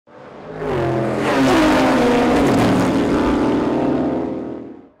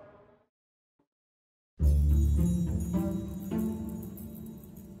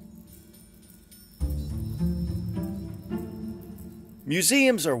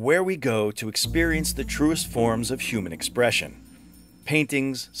Museums are where we go to experience the truest forms of human expression.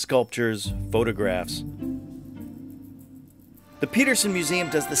 Paintings, sculptures, photographs. The Petersen Museum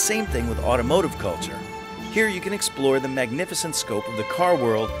does the same thing with automotive culture. Here you can explore the magnificent scope of the car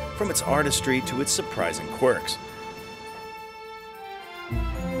world, from its artistry to its surprising quirks.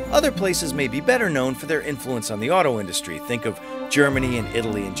 Other places may be better known for their influence on the auto industry. Think of Germany and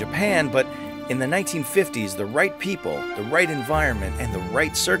Italy and Japan, but in the 1950s, the right people, the right environment, and the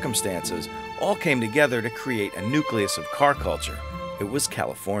right circumstances all came together to create a nucleus of car culture. It was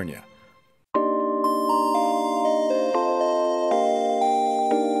California.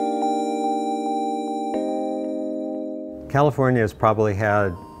 California has probably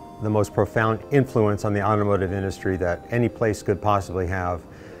had the most profound influence on the automotive industry that any place could possibly have.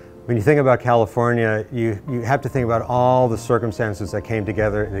 When you think about California, you have to think about all the circumstances that came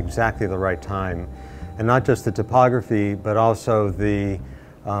together at exactly the right time. And not just the topography, but also the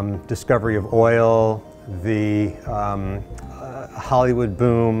discovery of oil, the Hollywood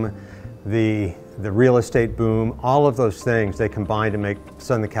boom, the real estate boom, all of those things, they combine to make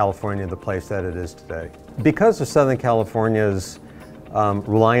Southern California the place that it is today. Because of Southern California's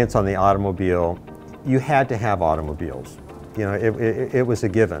reliance on the automobile, you had to have automobiles. You know, it was a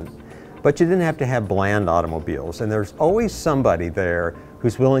given. But you didn't have to have bland automobiles, and there's always somebody there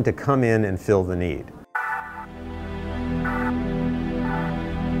who's willing to come in and fill the need.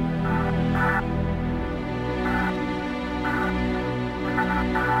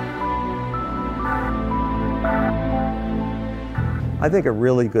 I think a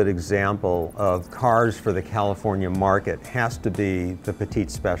really good example of cars for the California market has to be the Petite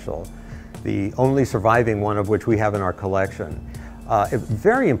Special, the only surviving one of which we have in our collection. It's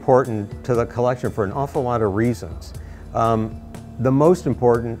very important to the collection for an awful lot of reasons. The most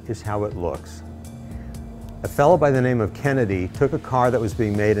important is how it looks. A fellow by the name of Kennedy took a car that was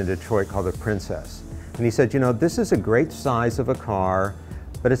being made in Detroit called the Princess. And he said, you know, this is a great size of a car,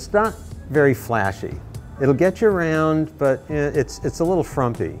 but it's not very flashy. It'll get you around, but it's a little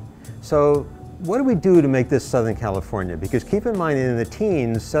frumpy. So what do we do to make this Southern California? Because keep in mind, in the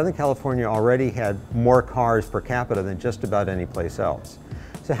teens, Southern California already had more cars per capita than just about any place else.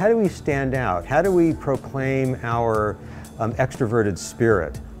 So how do we stand out? How do we proclaim our extroverted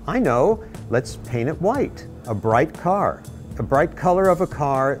spirit? I know, let's paint it white, a bright car. A bright color of a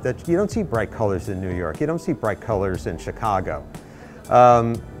car that you don't see bright colors in New York. You don't see bright colors in Chicago.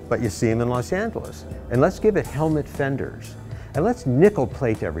 But you see them in Los Angeles. And let's give it helmet fenders. And let's nickel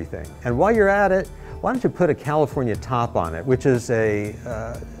plate everything. And while you're at it, why don't you put a California top on it, which is a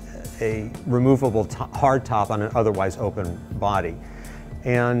removable hard top on an otherwise open body.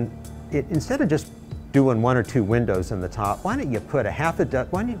 And instead of just doing one or two windows in the top, why don't you put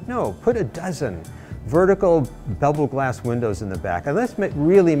put a dozen vertical bevel glass windows in the back. And let's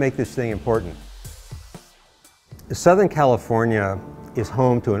really make this thing important. Southern California is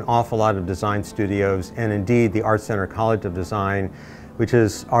home to an awful lot of design studios, and indeed the Art Center College of Design, which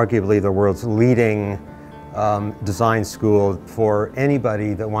is arguably the world's leading design school for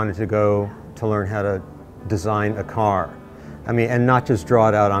anybody that wanted to go to learn how to design a car. I mean, and not just draw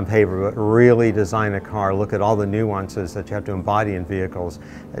it out on paper, but really design a car, look at all the nuances that you have to embody in vehicles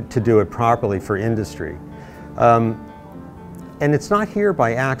to do it properly for industry. And it's not here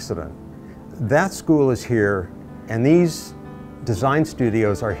by accident. That school is here, and these design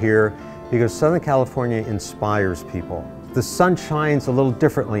studios are here because Southern California inspires people. The sun shines a little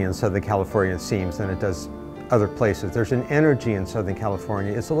differently in Southern California, it seems, than it does other places. There's an energy in Southern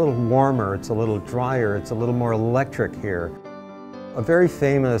California. It's a little warmer, it's a little drier, it's a little more electric here. A very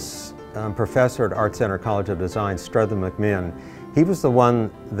famous professor at Art Center College of Design, Struther McMinn, he was the one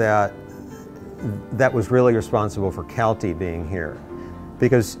that was really responsible for CalTE being here.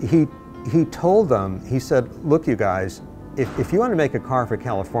 Because he told them, he said, look you guys, if you want to make a car for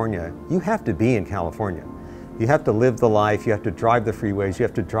California, you have to be in California. You have to live the life, you have to drive the freeways, you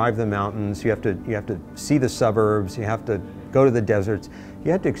have to drive the mountains, you have to see the suburbs, you have to go to the deserts.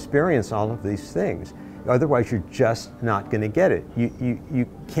 You have to experience all of these things. Otherwise, you're just not going to get it. You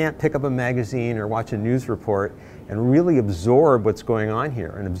can't pick up a magazine or watch a news report and really absorb what's going on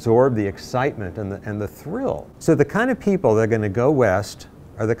here and absorb the excitement and the thrill. So the kind of people that are going to go west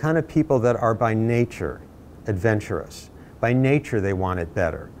are the kind of people that are by nature adventurous. By nature, they want it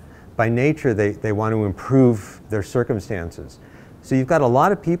better. By nature, they want to improve their circumstances. So you've got a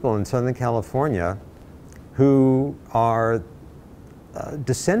lot of people in Southern California who are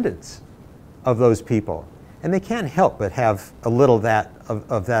descendants of those people. And they can't help but have a little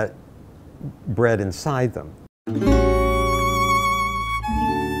of that bred inside them.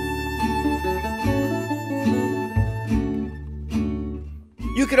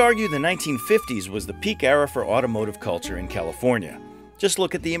 You could argue the 1950s was the peak era for automotive culture in California. Just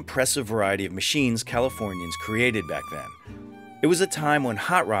look at the impressive variety of machines Californians created back then. It was a time when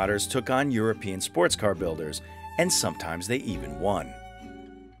hot rodders took on European sports car builders, and sometimes they even won.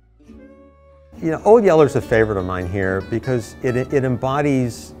 You know, Old Yeller's a favorite of mine here because it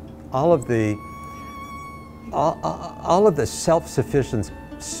embodies all of the self-sufficient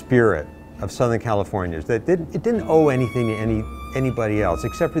spirit of Southern Californians. It didn't owe anything to anybody else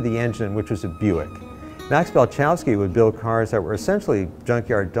except for the engine, which was a Buick. Max Belchowski would build cars that were essentially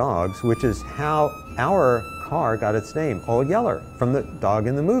junkyard dogs, which is how our car got its name, Old Yeller, from the dog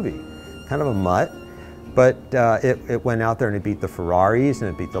in the movie. Kind of a mutt, but it went out there and it beat the Ferraris and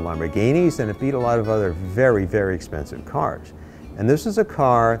it beat the Lamborghinis and it beat a lot of other very, very expensive cars. And this is a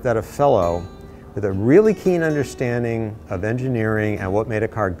car that a fellow with a really keen understanding of engineering and what made a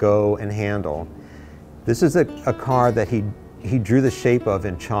car go and handle. This is a car that he drew the shape of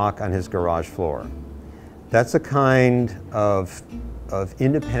in chalk on his garage floor. That's the kind of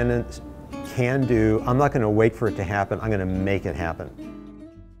independent, can-do, I'm not going to wait for it to happen, I'm going to make it happen.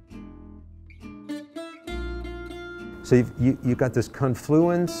 So you've got this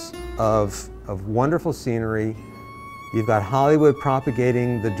confluence of wonderful scenery, you've got Hollywood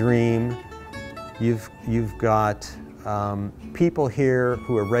propagating the dream, you've got people here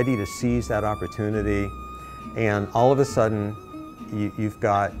who are ready to seize that opportunity, and all of a sudden you've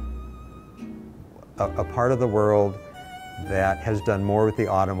got a part of the world that has done more with the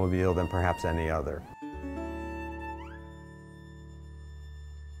automobile than perhaps any other.